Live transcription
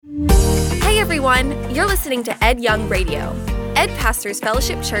everyone. You're listening to Ed Young Radio, Ed Pastors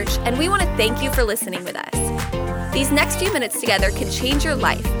Fellowship Church, and we want to thank you for listening with us. These next few minutes together can change your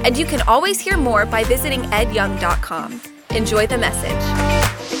life, and you can always hear more by visiting edyoung.com. Enjoy the message.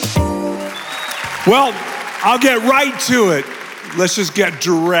 Well, I'll get right to it. Let's just get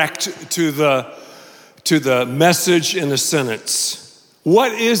direct to the message in the sentence.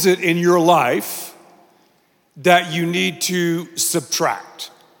 What is it in your life that you need to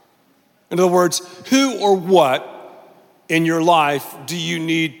subtract? In other words, who or what in your life do you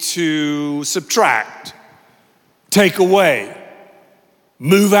need to subtract, take away,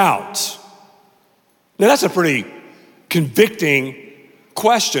 move out? Now, that's a pretty convicting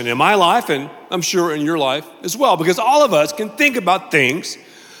question in my life, and I'm sure in your life as well, because all of us can think about things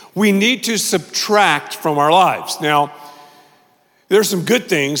we need to subtract from our lives. Now, there's some good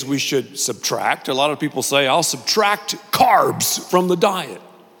things we should subtract. A lot of people say, I'll subtract carbs from the diet,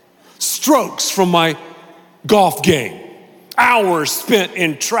 strokes from my golf game, hours spent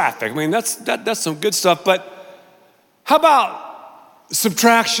in traffic. I mean, that's some good stuff, but how about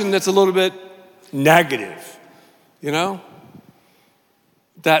subtraction that's a little bit negative, you know?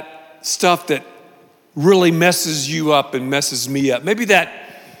 That stuff that really messes you up and messes me up. Maybe that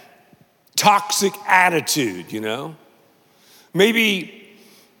toxic attitude, you know? Maybe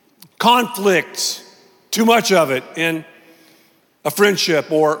conflict, too much of it in a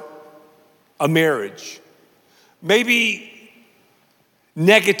friendship or a marriage. Maybe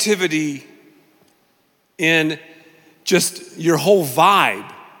negativity in just your whole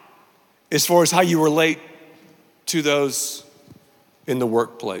vibe as far as how you relate to those in the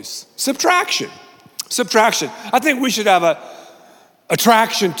workplace. Subtraction. I think we should have a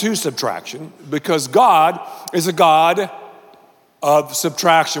attraction to subtraction because God is a God of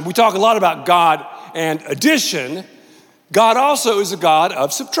subtraction. We talk a lot about God and addition. God also is a God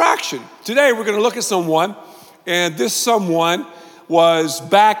of subtraction. Today we're going to look at someone, and this someone was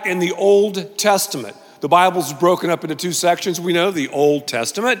back in the Old Testament. The Bible's broken up into two sections. We know the Old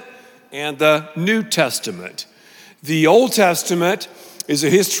Testament and the New Testament. The Old Testament is a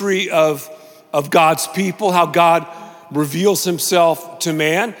history of God's people, how God reveals himself to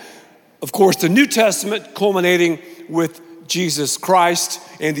man. Of course, the New Testament culminating with Jesus Christ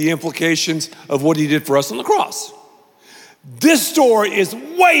and the implications of what he did for us on the cross. This story is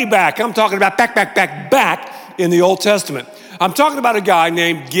way back. I'm talking about back in the Old Testament. I'm talking about a guy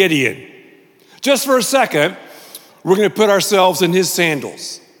named Gideon. Just for a second, we're going to put ourselves in his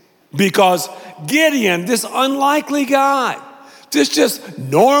sandals because Gideon, this unlikely guy, this just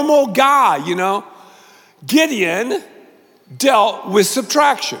normal guy, you know, Gideon dealt with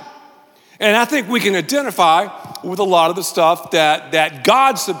subtraction. And I think we can identify with a lot of the stuff that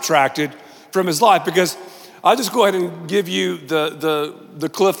God subtracted from his life, because I'll just go ahead and give you the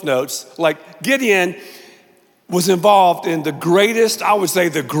cliff notes. Like, Gideon was involved in the greatest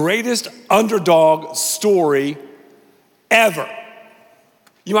underdog story ever.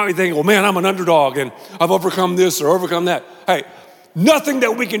 You might be thinking, well, man, I'm an underdog and I've overcome this or overcome that. Hey, nothing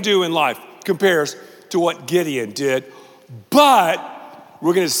that we can do in life compares to what Gideon did, but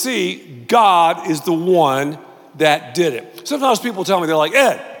we're going to see God is the one that did it. Sometimes people tell me, they're like,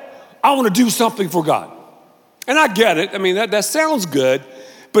 Ed, I want to do something for God. And I get it. I mean, that sounds good,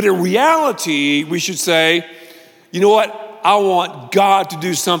 but in reality, we should say, you know what? I want God to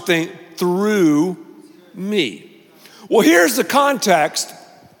do something through me. Well, here's the context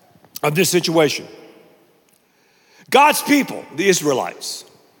of this situation. God's people, the Israelites,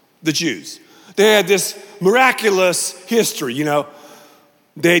 the Jews, they had this miraculous history, you know.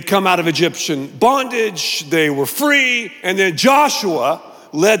 They'd come out of Egyptian bondage, they were free, and then Joshua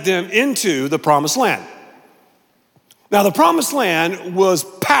led them into the promised land. Now, the promised land was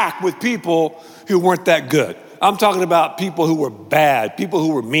packed with people who weren't that good. I'm talking about people who were bad, people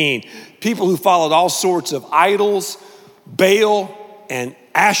who were mean, people who followed all sorts of idols, Baal and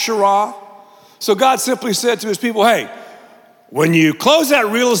Asherah. So God simply said to his people, hey, when you close that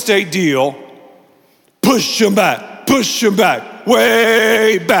real estate deal, push them back,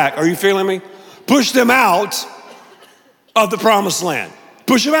 way back. Are you feeling me? Push them out of the promised land.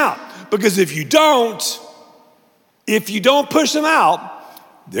 Push them out. Because if you don't push them out,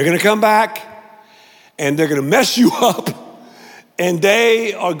 they're going to come back and they're going to mess you up, and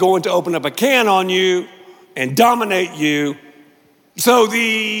they are going to open up a can on you and dominate you. So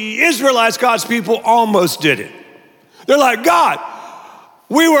the Israelites, God's people, almost did it. They're like, God,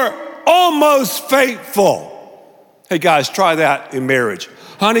 we were almost faithful. Hey guys, try that in marriage.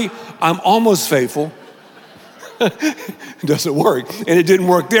 Honey, I'm almost faithful. It doesn't work, and it didn't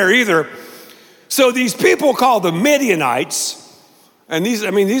work there either. So these people called the Midianites, And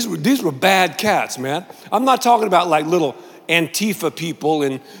these were bad cats, man. I'm not talking about like little Antifa people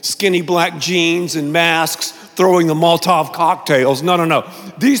in skinny black jeans and masks throwing the Molotov cocktails. No.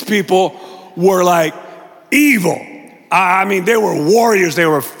 These people were like evil. I mean, they were warriors, they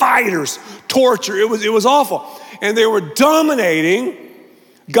were fighters, torture. It was awful. And they were dominating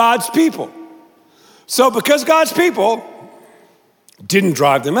God's people. So because God's people didn't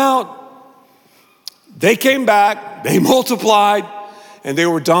drive them out, they came back, they multiplied, and they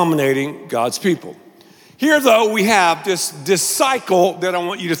were dominating God's people. Here, though, we have this cycle that I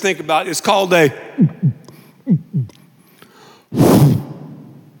want you to think about. It's called a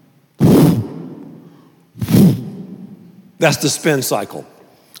that's the spin cycle.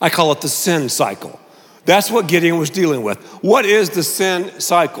 I call it the sin cycle. That's what Gideon was dealing with. What is the sin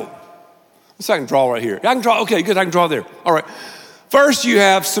cycle? Let's see if I can draw right here. I can draw, okay, good, I can draw there. All right. First, you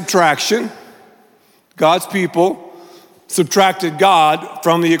have subtraction. God's people subtracted God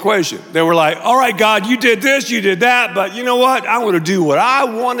from the equation. They were like, all right, God, you did this, you did that, but you know what? I'm going to do what I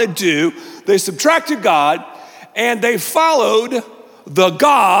want to do. They subtracted God, and they followed the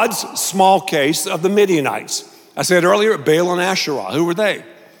gods, small case, of the Midianites. I said earlier, Baal and Asherah. Who were they?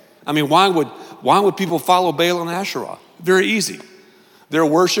 I mean, why would people follow Baal and Asherah? Very easy. Their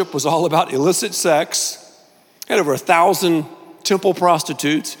worship was all about illicit sex. Had over 1,000 temple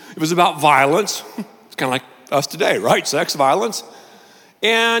prostitutes. It was about violence. It's kind of like us today, right? Sex, violence.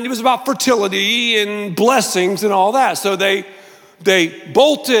 And it was about fertility and blessings and all that. So they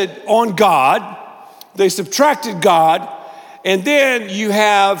bolted on God. They subtracted God. And then you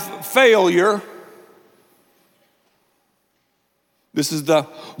have failure. This is the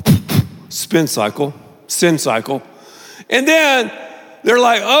spin cycle, sin cycle. And then they're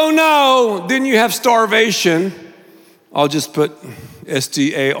like, oh no. Then you have starvation. I'll just put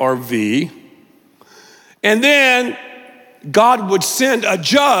STARV. And then God would send a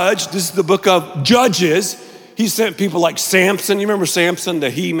judge. This is the book of Judges. He sent people like Samson. You remember Samson, the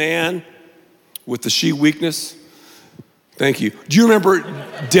he-man with the she weakness? Thank you. Do you remember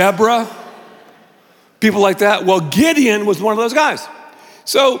Deborah? People like that? Well, Gideon was one of those guys.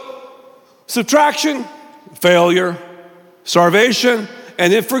 So subtraction, failure, starvation,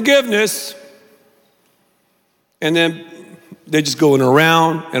 and then forgiveness. And then they just going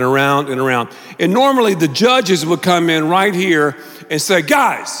around and around and around. And normally the judges would come in right here and say,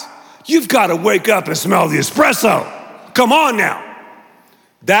 guys, you've got to wake up and smell the espresso. Come on now.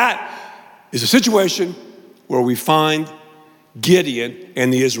 That is a situation where we find Gideon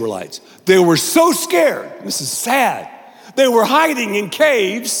and the Israelites. They were so scared. This is sad. They were hiding in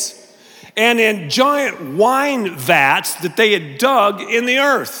caves and in giant wine vats that they had dug in the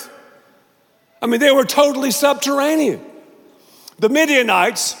earth. I mean, they were totally subterranean. The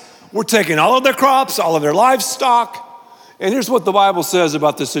Midianites were taking all of their crops, all of their livestock. And here's what the Bible says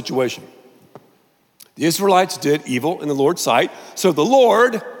about this situation. The Israelites did evil in the Lord's sight. So the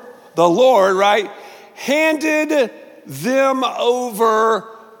Lord, right, handed them over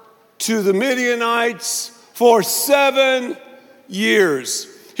to the Midianites for 7 years.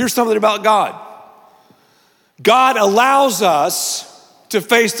 Here's something about God. God allows us to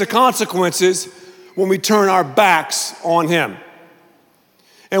face the consequences when we turn our backs on Him.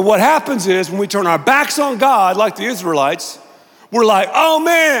 And what happens is when we turn our backs on God, like the Israelites, we're like, oh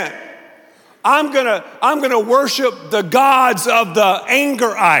man, I'm gonna worship the gods of the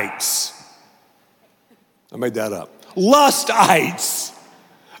Angerites. I made that up. Lustites,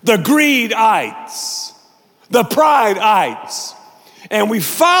 the Greedites, the Prideites. And we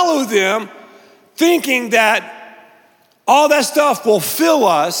follow them thinking that all that stuff will fill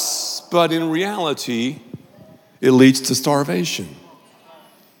us, but in reality, it leads to starvation.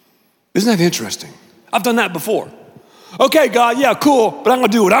 Isn't that interesting? I've done that before. Okay, God, yeah, cool, but I'm gonna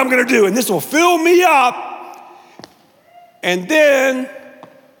do what I'm gonna do, and this will fill me up. And then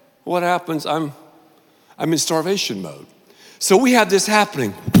what happens? I'm in starvation mode. So we have this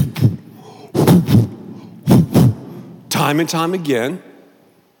happening time and time again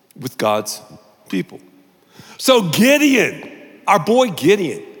with God's people. So Gideon, our boy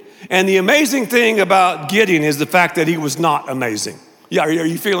Gideon, and the amazing thing about Gideon is the fact that he was not amazing. Yeah, are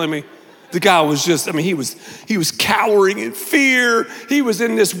you feeling me? The guy was just, he was cowering in fear. He was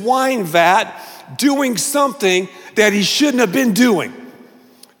in this wine vat doing something that he shouldn't have been doing.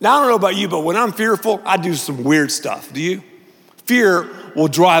 Now, I don't know about you, but when I'm fearful, I do some weird stuff. Do you? Fear will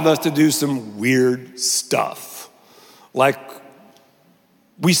drive us to do some weird stuff. Like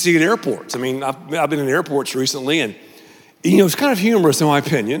we see at airports. I've been in airports recently, and it's kind of humorous in my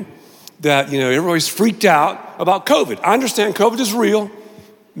opinion that, everybody's freaked out about COVID. I understand COVID is real.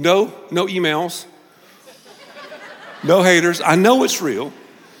 No emails. No haters. I know it's real.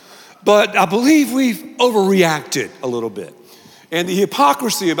 But I believe we've overreacted a little bit. And the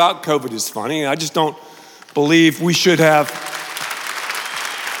hypocrisy about COVID is funny. I just don't believe we should have,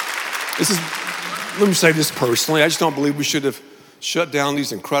 let me say this personally, I just don't believe we should have shut down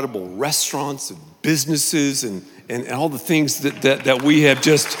these incredible restaurants and businesses and all the things that we have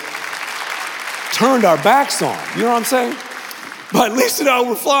just turned our backs on. You know what I'm saying? But Lisa and I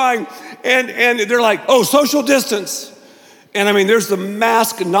were flying, and they're like, oh, social distance. And I mean, there's the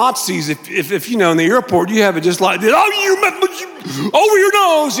mask Nazis. If you know, in the airport, you have it just like this. Oh, you over your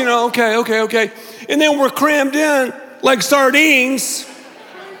nose, you know, okay. And then we're crammed in like sardines.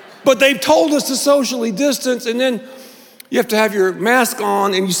 But they've told us to socially distance, and then you have to have your mask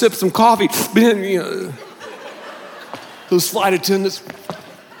on and you sip some coffee. But then, you know, those flight attendants.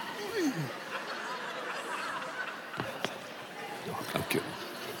 I'm kidding.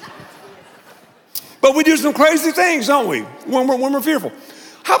 But we do some crazy things, don't we, when we're fearful.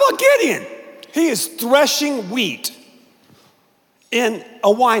 How about Gideon? He is threshing wheat in a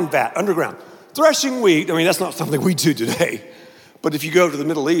wine vat underground. Threshing wheat, I mean, that's not something we do today. But if you go to the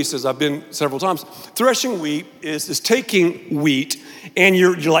Middle East, as I've been several times, threshing wheat is taking wheat and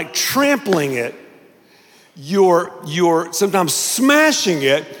you're like trampling it. You're sometimes smashing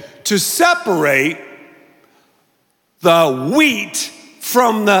it to separate the wheat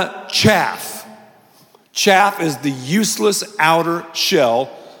from the chaff. Chaff is the useless outer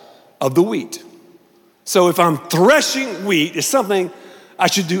shell of the wheat. So if I'm threshing wheat, it's something I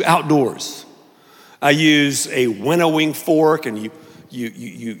should do outdoors. I use a winnowing fork, and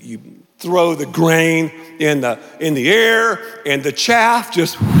you throw the grain in the air, and the chaff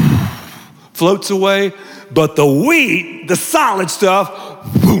just floats away. But the wheat, the solid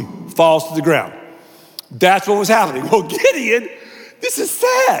stuff, boom, falls to the ground. That's what was happening. Well, Gideon, this is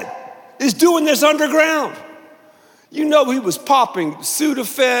sad, is doing this underground. You know, he was popping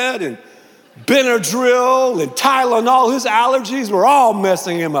Sudafed and Benadryl and Tylenol. His allergies were all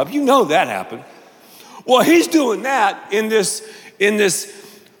messing him up. You know that happened. Well, he's doing that in this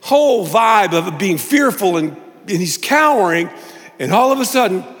whole vibe of being fearful, and he's cowering, and all of a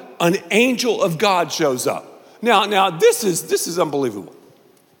sudden, an angel of God shows up. Now this is unbelievable.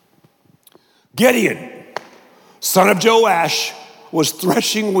 Gideon, son of Joash, was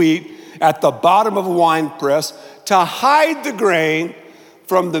threshing wheat at the bottom of a wine press to hide the grain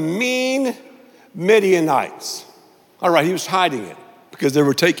from the mean Midianites. All right, he was hiding it because they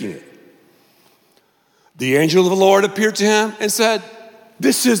were taking it. The angel of the Lord appeared to him and said,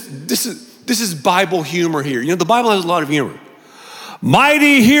 this is Bible humor here. You know, the Bible has a lot of humor.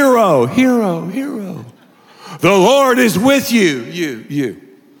 Mighty hero. The Lord is with you.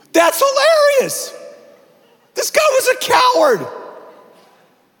 That's hilarious. This guy was a coward.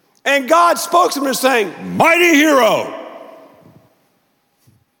 And God spoke to him and saying, mighty hero.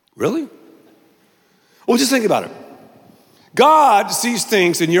 Really? Well, just think about it. God sees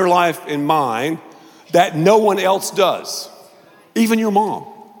things in your life and mine that no one else does, even your mom.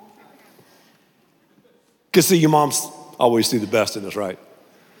 Because see, your moms always see the best in us, right?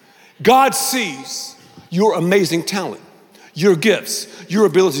 God sees your amazing talent, your gifts, your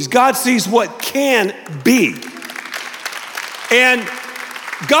abilities. God sees what can be. And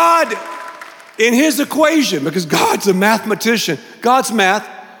God, in his equation, because God's a mathematician, God's math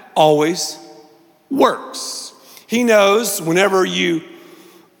always works. He knows whenever you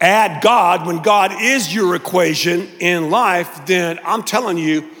add God, when God is your equation in life, then I'm telling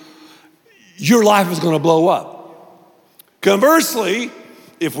you, your life is going to blow up. Conversely,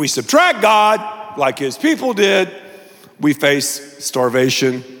 if we subtract God, like his people did, we face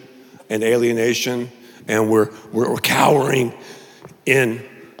starvation and alienation, and we're cowering in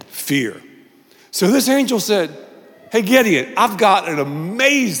fear. So this angel said, hey, Gideon, I've got an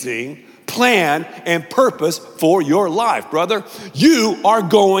amazing plan and purpose for your life, brother. You are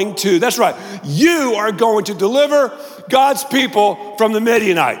going to deliver God's people from the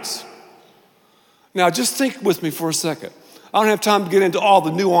Midianites. Now, just think with me for a second. I don't have time to get into all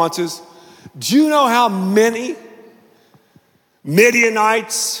the nuances. Do you know how many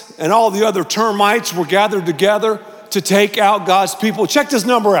Midianites and all the other termites were gathered together to take out God's people? Check this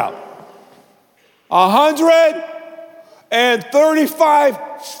number out.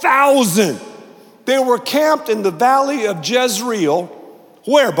 135,000. They were camped in the valley of Jezreel,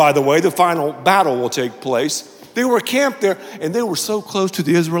 where, by the way, the final battle will take place. They were camped there, and they were so close to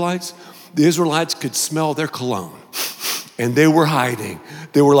the Israelites could smell their cologne. And they were hiding.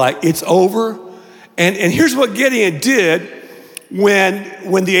 They were like, it's over. And here's what Gideon did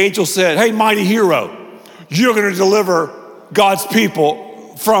when the angel said, hey, mighty hero, you're going to deliver God's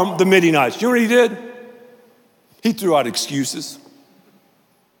people from the Midianites. You know what he did? He threw out excuses.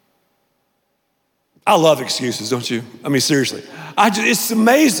 I love excuses, don't you? I mean, seriously. It's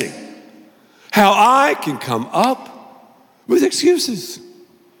amazing how I can come up with excuses.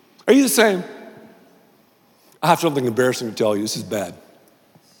 Are you the same? I have something embarrassing to tell you. This is bad.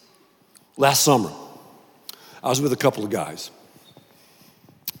 Last summer, I was with a couple of guys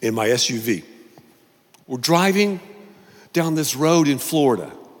in my SUV. We're driving down this road in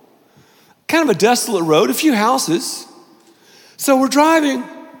Florida. Kind of a desolate road, a few houses. So we're driving,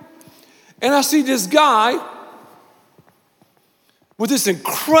 and I see this guy with this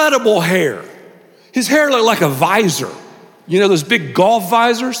incredible hair. His hair looked like a visor. You know those big golf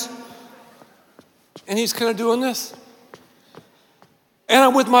visors? And he's kind of doing this. And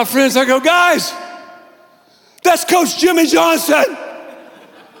I'm with my friends. I go, guys, that's Coach Jimmy Johnson.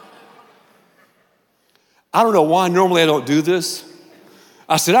 I don't know why. Normally I don't do this.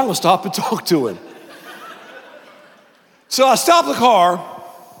 I said, I'm going to stop and talk to him. So I stopped the car.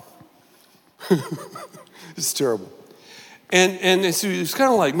 It's terrible. And so it's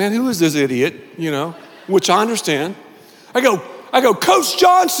kind of like, man, who is this idiot? You know, which I understand. I go, Coach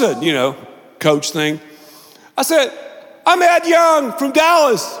Johnson, you know, coach thing. I said, I'm Ed Young from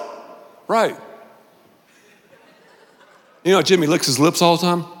Dallas. Right. You know, Jimmy licks his lips all the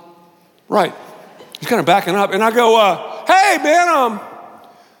time. Right. He's kind of backing up. And I go, hey, man,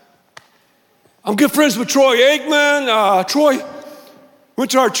 I'm good friends with Troy Aikman. Troy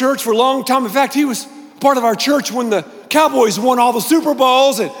went to our church for a long time. In fact, he was part of our church when the Cowboys won all the Super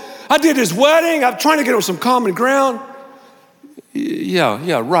Bowls. And I did his wedding. I'm trying to get him some common ground.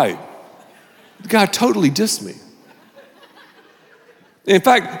 Yeah, right. The guy totally dissed me. In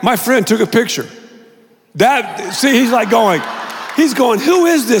fact, my friend took a picture. He's going, who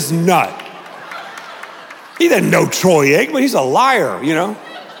is this nut? He didn't know Troy Aikman. He's a liar, you know?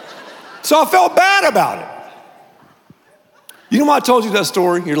 So I felt bad about it. You know why I told you that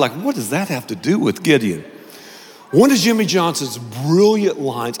story? You're like, what does that have to do with Gideon? One of Jimmy Johnson's brilliant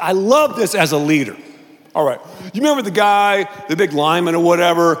lines. I love this as a leader. All right. You remember the guy, the big lineman or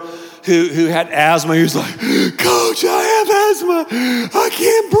whatever, who had asthma? He was like, Coach, I have asthma. I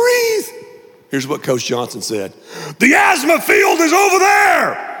can't breathe. Here's what Coach Johnson said. The asthma field is over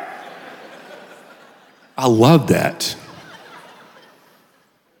there. I love that.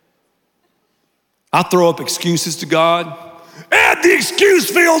 I throw up excuses to God. And the excuse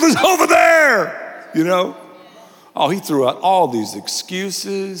field is over there. You know? Oh, he threw out all these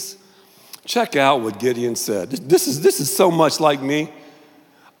excuses. Check out what Gideon said. This is so much like me.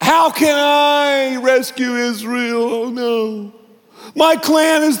 How can I rescue Israel? Oh, no. My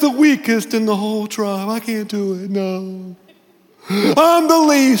clan is the weakest in the whole tribe. I can't do it, no. I'm the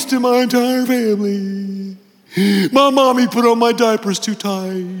least in my entire family. My mommy put on my diapers too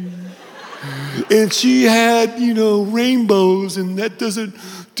tight. And she had, rainbows, and that doesn't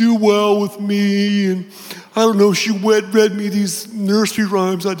do well with me. And I don't know, she read me these nursery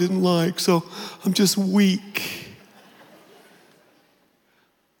rhymes I didn't like, so I'm just weak.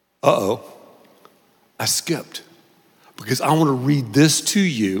 Uh-oh, I skipped. Because I want to read this to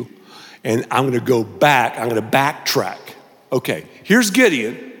you, and I'm going to go back. I'm going to backtrack. Okay, here's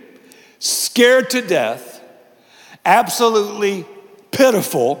Gideon, scared to death, absolutely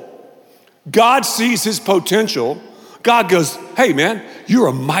pitiful. God sees his potential. God goes, hey, man, you're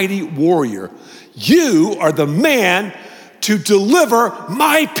a mighty warrior. You are the man to deliver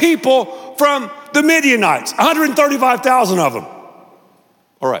my people from the Midianites, 135,000 of them.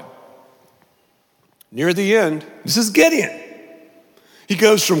 All right. Near the end, this is Gideon. He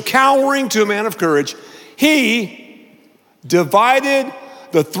goes from cowering to a man of courage. He divided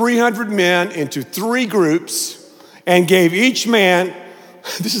the 300 men into 3 groups and gave each man,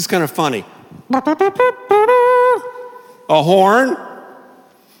 this is kind of funny, a horn,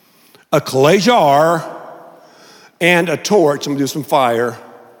 a clay jar, and a torch. I'm gonna do some fire.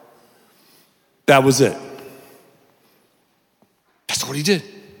 That was it. That's what he did.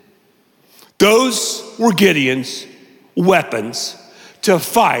 Those were Gideon's weapons to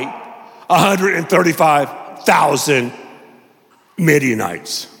fight 135,000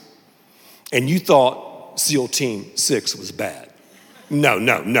 Midianites. And you thought SEAL Team 6 was bad. No.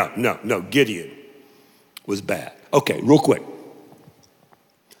 Gideon was bad. Okay, real quick.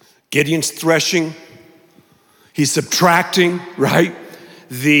 Gideon's threshing. He's subtracting, right?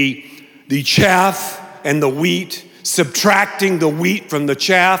 The chaff and the wheat, subtracting the wheat from the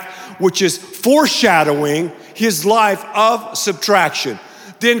chaff, which is foreshadowing his life of subtraction.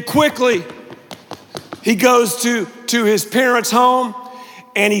 Then quickly, he goes to his parents' home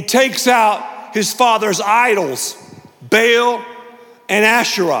and he takes out his father's idols, Baal and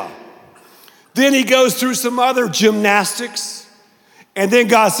Asherah. Then he goes through some other gymnastics. And then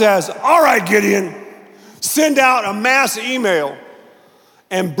God says, all right, Gideon, send out a mass email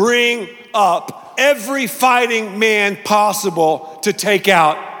and bring up every fighting man possible to take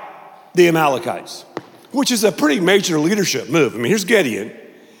out the Amalekites, which is a pretty major leadership move. I mean, here's Gideon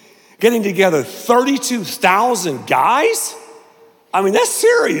getting together 32,000 guys. I mean, that's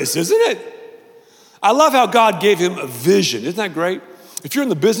serious, isn't it? I love how God gave him a vision. Isn't that great? If you're in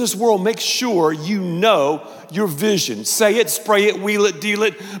the business world, make sure you know your vision. Say it, spray it, wheel it, deal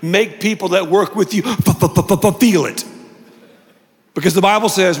it. Make people that work with you feel it. Because the Bible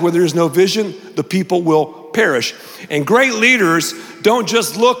says where there is no vision, the people will perish. And great leaders don't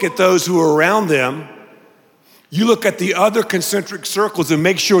just look at those who are around them. You look at the other concentric circles and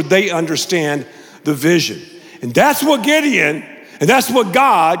make sure they understand the vision. And that's what Gideon, and that's what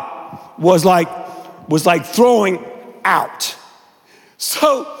God was like throwing out.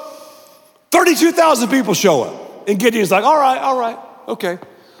 So 32,000 people show up. And Gideon's like, all right, okay.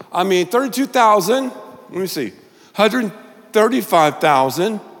 I mean, 32,000, let me see,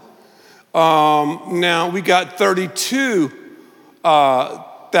 135,000. Now we got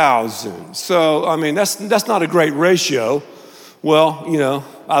 32,000. So, I mean, that's not a great ratio. Well, you know,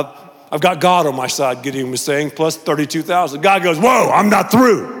 I've got God on my side, Gideon was saying, plus 32,000. God goes, whoa, I'm not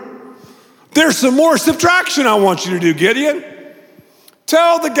through. There's some more subtraction I want you to do, Gideon.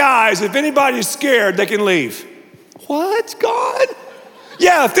 Tell the guys, if anybody's scared, they can leave. What, God?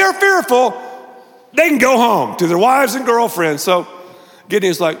 Yeah, if they're fearful, they can go home to their wives and girlfriends. So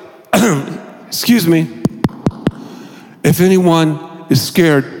Gideon's like, excuse me, if anyone is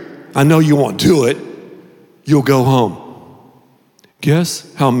scared, I know you won't do it, you'll go home.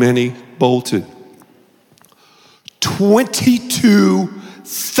 Guess how many bolted?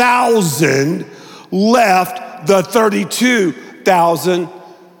 22,000 left the 32,000,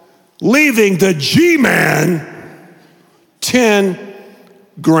 leaving the G-man 10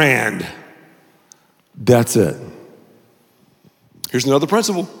 grand. That's it. Here's another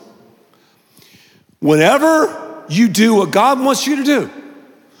principle. Whenever you do what God wants you to do,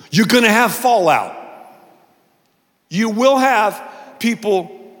 you're going to have fallout. You will have people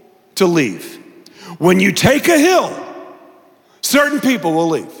to leave. When you take a hill, certain people will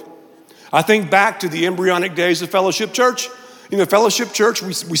leave. I think back to the embryonic days of Fellowship Church. You know, Fellowship Church,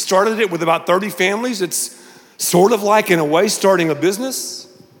 we started it with about 30 families. It's sort of like, in a way, starting a business.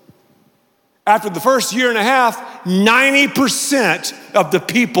 After the first year and a half, 90% of the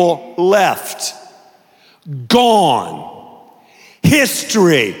people left. Gone.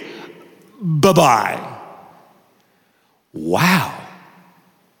 History. Bye-bye. Wow.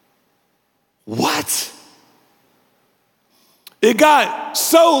 What? It got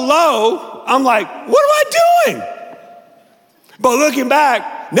so low, I'm like, what am I doing? But looking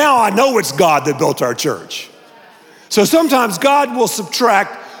back, now I know it's God that built our church. So sometimes God will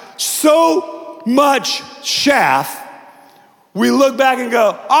subtract so much chaff, we look back and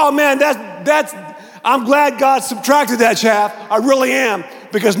go, oh man, that's I'm glad God subtracted that chaff. I really am,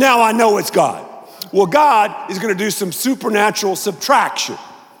 because now I know it's God. Well, God is going to do some supernatural subtraction.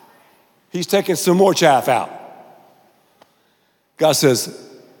 He's taking some more chaff out. God says,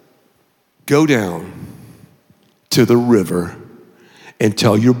 go down to the river and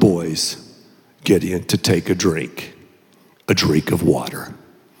tell your boys, Gideon, to take a drink of water.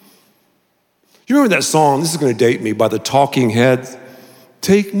 You remember that song, this is going to date me, by the Talking Heads?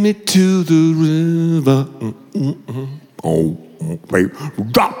 Take me to the river, oh, baby,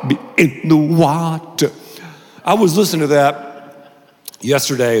 drop me in the water. I was listening to that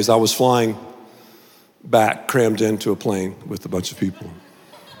yesterday as I was flying back, crammed into a plane with a bunch of people.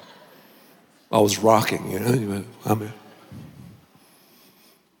 I was rocking, you know.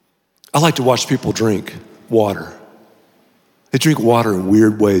 I like to watch people drink water. They drink water in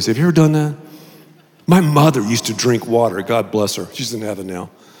weird ways. Have you ever done that? My mother used to drink water. God bless her. She's in heaven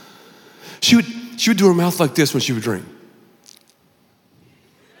now. She would do her mouth like this when she would drink.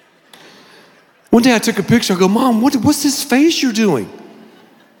 One day I took a picture. I go, Mom, what's this face you're doing?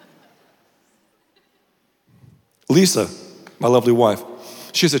 Lisa, my lovely wife,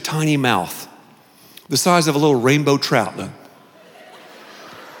 she has a tiny mouth, the size of a little rainbow trout.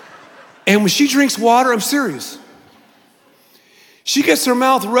 And when she drinks water, I'm serious, she gets her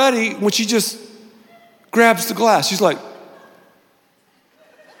mouth ready when she just grabs the glass. She's like,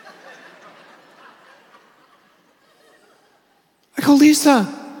 I go,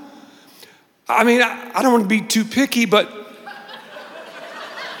 Lisa, I mean, I don't want to be too picky, but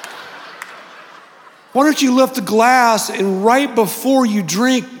why don't you lift the glass and right before you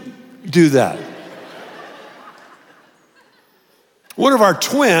drink, do that? One of our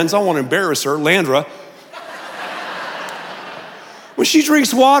twins, I won't embarrass her, Landra, when she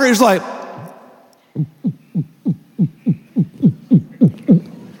drinks water, he's like, I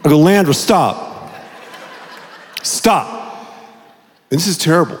go, Landra, stop. Stop. And this is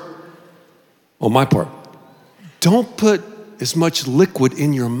terrible on my part. Don't put as much liquid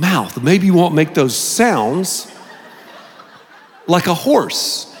in your mouth. Maybe you won't make those sounds like a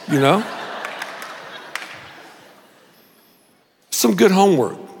horse, you know? Some good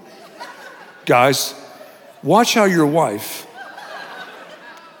homework. Guys, watch how your wife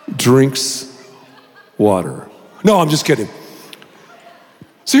drinks water. No, I'm just kidding.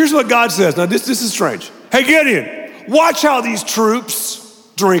 So here's what God says. Now this is strange. Hey, Gideon, watch how these troops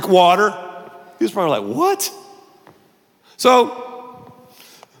drink water. He was probably like, what? So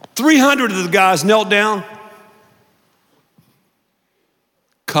 300 of the guys knelt down,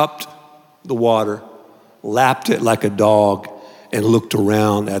 cupped the water, lapped it like a dog, and looked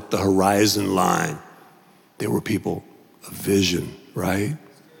around at the horizon line. There were people of vision, right?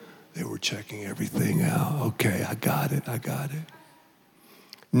 They were checking everything out. Okay, I got it.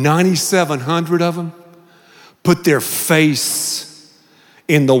 9,700 of them put their face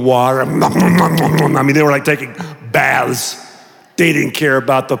in the water. I mean, they were like taking baths. They didn't care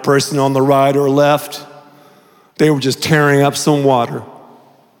about the person on the right or left. They were just tearing up some water.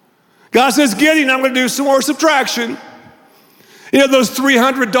 God says, Gideon, I'm going to do some more subtraction. You know those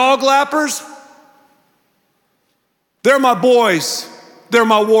 300 dog lappers? They're my boys. They're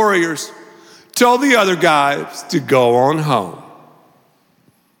my warriors. Tell the other guys to go on home.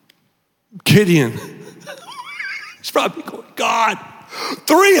 Gideon, he's probably going, God,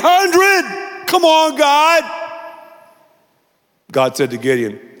 300? Come on, God. God said to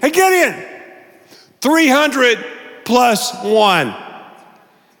Gideon, hey, Gideon, 300 plus 1,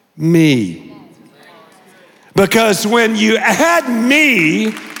 me. Because when you add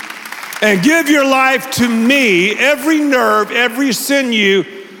me and give your life to me, every nerve, every sinew,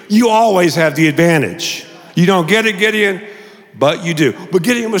 you always have the advantage. You don't get it, Gideon, but you do. But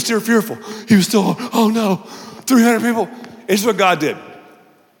Gideon was still fearful. He was still, oh no, 300 people. Here's what God did.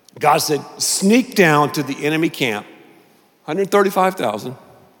 God said, sneak down to the enemy camp, 135,000,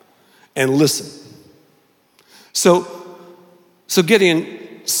 and listen. So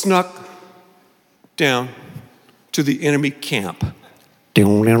Gideon snuck down to the enemy camp.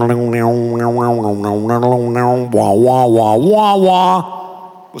 What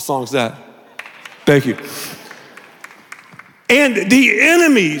song's that? Thank you. And the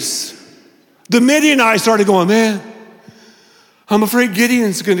enemies, the Midianites started going, man, I'm afraid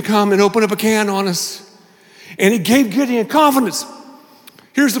Gideon's going to come and open up a can on us. And it gave Gideon confidence.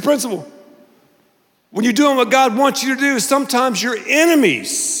 Here's the principle. When you're doing what God wants you to do, sometimes your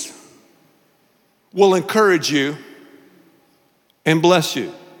enemies will encourage you and bless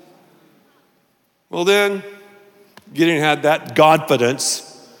you. Well, then Gideon had that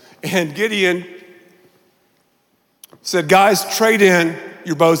Godfidence, and Gideon said, guys, trade in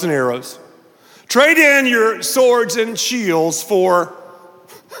your bows and arrows. Trade in your swords and shields for,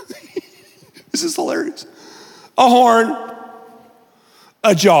 this is hilarious, a horn,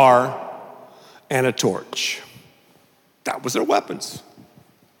 a jar, and a torch. That was their weapons.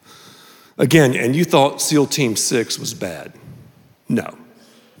 Again, and you thought SEAL Team 6 was bad. No,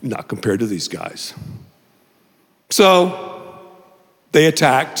 not compared to these guys. So they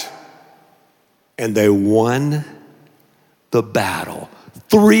attacked and they won the battle.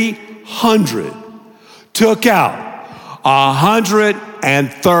 300 took out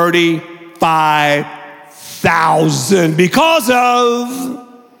 135,000 because of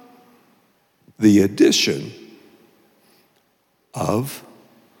the addition of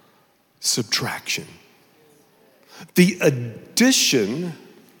subtraction. The addition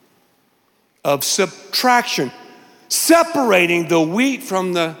of subtraction, separating the wheat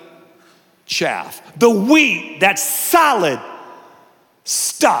from the chaff. The wheat, that solid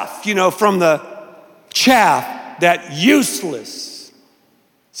stuff, from the chaff, that useless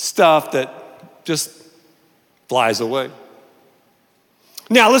stuff that just flies away.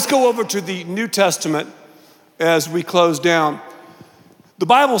 Now, let's go over to the New Testament as we close down. The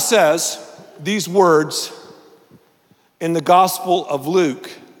Bible says these words in the Gospel of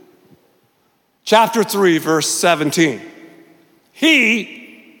Luke, chapter 3, verse 17.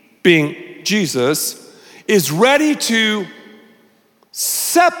 He, being Jesus, is ready to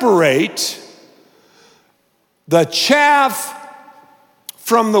separate the chaff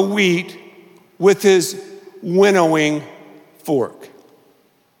from the wheat with his winnowing fork.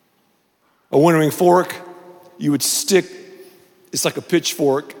 A winnowing fork, you would stick, it's like a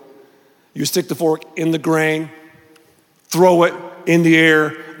pitchfork. You stick the fork in the grain, throw it in the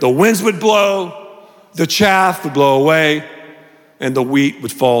air, the winds would blow, the chaff would blow away, and the wheat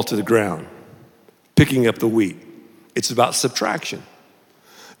would fall to the ground, picking up the wheat. It's about subtraction.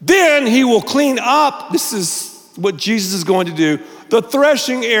 Then he will clean up, this is what Jesus is going to do, the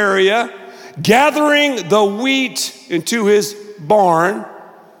threshing area, gathering the wheat into his barn,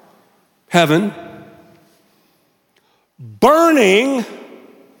 heaven, burning,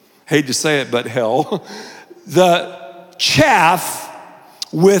 hate to say it, but hell, the chaff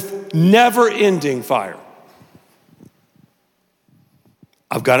with never-ending fire.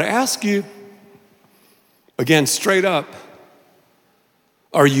 I've got to ask you, again, straight up,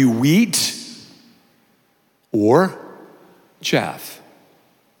 are you wheat or chaff?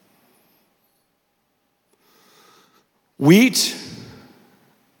 Wheat,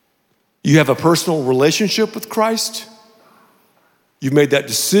 you have a personal relationship with Christ. You've made that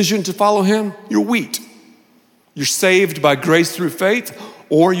decision to follow him. You're wheat. You're saved by grace through faith,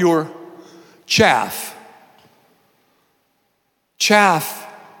 or you're chaff. Chaff.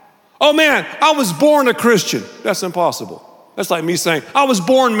 Oh man, I was born a Christian. That's impossible. That's like me saying, I was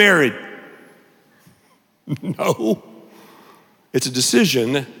born married. No. It's a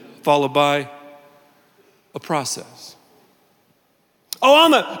decision followed by a process.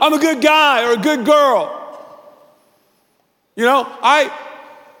 Oh, I'm a good guy or a good girl. You know, I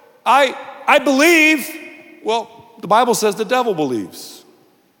believe, well, the Bible says the devil believes.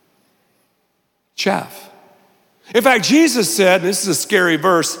 Chaff. In fact, Jesus said, and this is a scary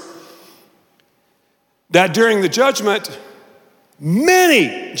verse, that during the judgment,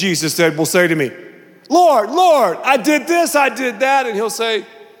 many, Jesus said, will say to me, Lord, Lord, I did this, I did that. And he'll say,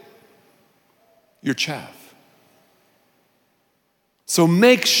 you're chaff. So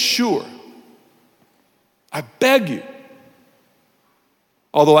make sure, I beg you,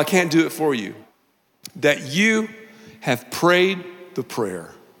 although I can't do it for you, that you have prayed the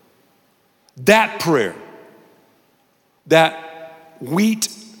prayer. That prayer, that wheat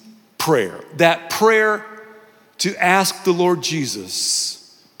prayer, that prayer to ask the Lord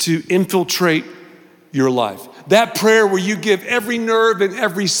Jesus to infiltrate your life. That prayer where you give every nerve and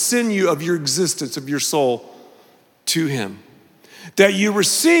every sinew of your existence, of your soul, to him. That you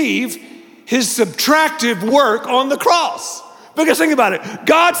receive his subtractive work on the cross. Because think about it.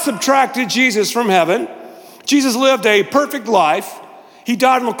 God subtracted Jesus from heaven. Jesus lived a perfect life. He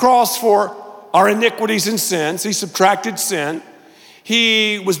died on the cross for our iniquities and sins. He subtracted sin.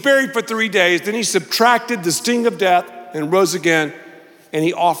 He was buried for 3 days. Then he subtracted the sting of death and rose again. And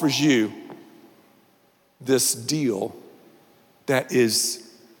he offers you this deal that is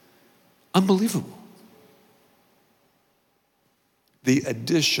unbelievable. The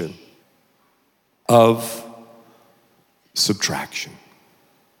addition of subtraction.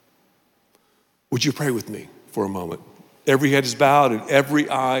 Would you pray with me for a moment? Every head is bowed and every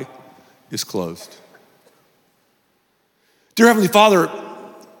eye is closed. Dear Heavenly Father,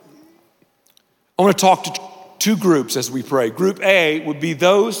 I want to talk to two groups as we pray. Group A would be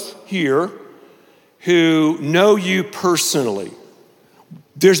those here who know you personally.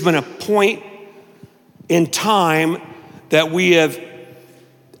 There's been a point in time that we have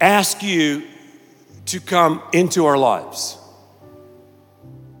asked you to come into our lives.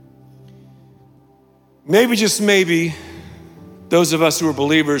 Maybe, just maybe, those of us who are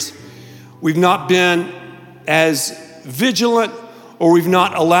believers, we've not been as vigilant, or we've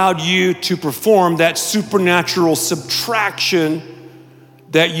not allowed you to perform that supernatural subtraction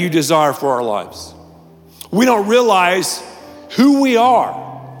that you desire for our lives. We don't realize who we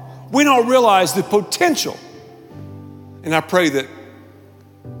are. We don't realize the potential. And I pray that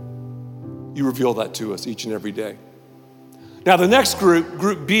you reveal that to us each and every day. Now, the next group,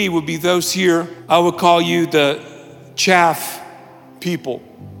 Group B, would be those here. I would call you the chaff people.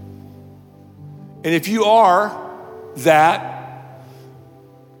 And if you are that,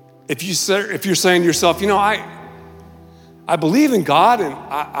 if you're saying to yourself, you know, I believe in God and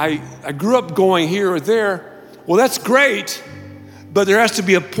I grew up going here or there, well, that's great, but there has to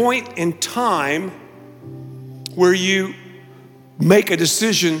be a point in time where you make a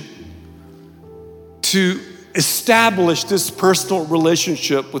decision to establish this personal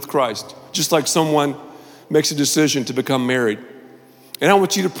relationship with Christ, just like someone makes a decision to become married. And I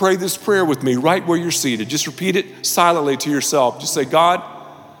want you to pray this prayer with me right where you're seated. Just repeat it silently to yourself. Just say, God,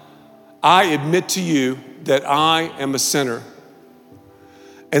 I admit to you that I am a sinner.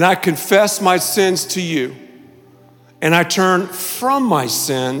 And I confess my sins to you. And I turn from my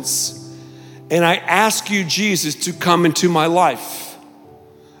sins. And I ask you, Jesus, to come into my life.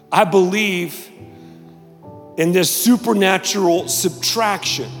 I believe in this supernatural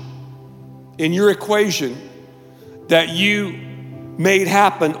subtraction in your equation that you made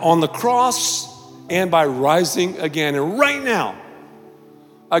happen on the cross and by rising again. And right now,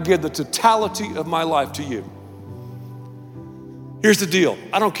 I give the totality of my life to you. Here's the deal.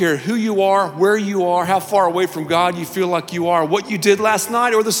 I don't care who you are, where you are, how far away from God you feel like you are, what you did last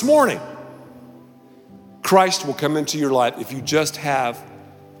night or this morning. Christ will come into your life if you just have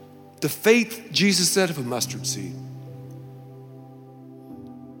the faith, Jesus said, of a mustard seed.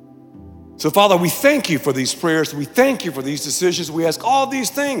 So, Father, we thank you for these prayers. We thank you for these decisions. We ask all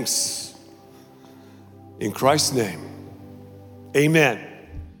these things in Christ's name. Amen.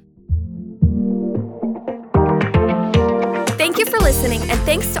 Thank you for listening, and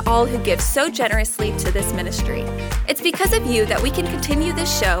thanks to all who give so generously to this ministry. It's because of you that we can continue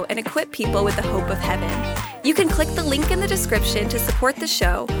this show and equip people with the hope of heaven. You can click the link in the description to support the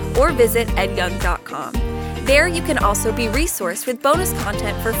show or visit edyoung.com. There you can also be resourced with bonus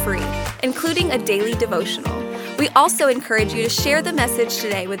content for free, including a daily devotional. We also encourage you to share the message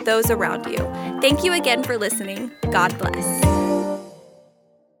today with those around you. Thank you again for listening. God bless.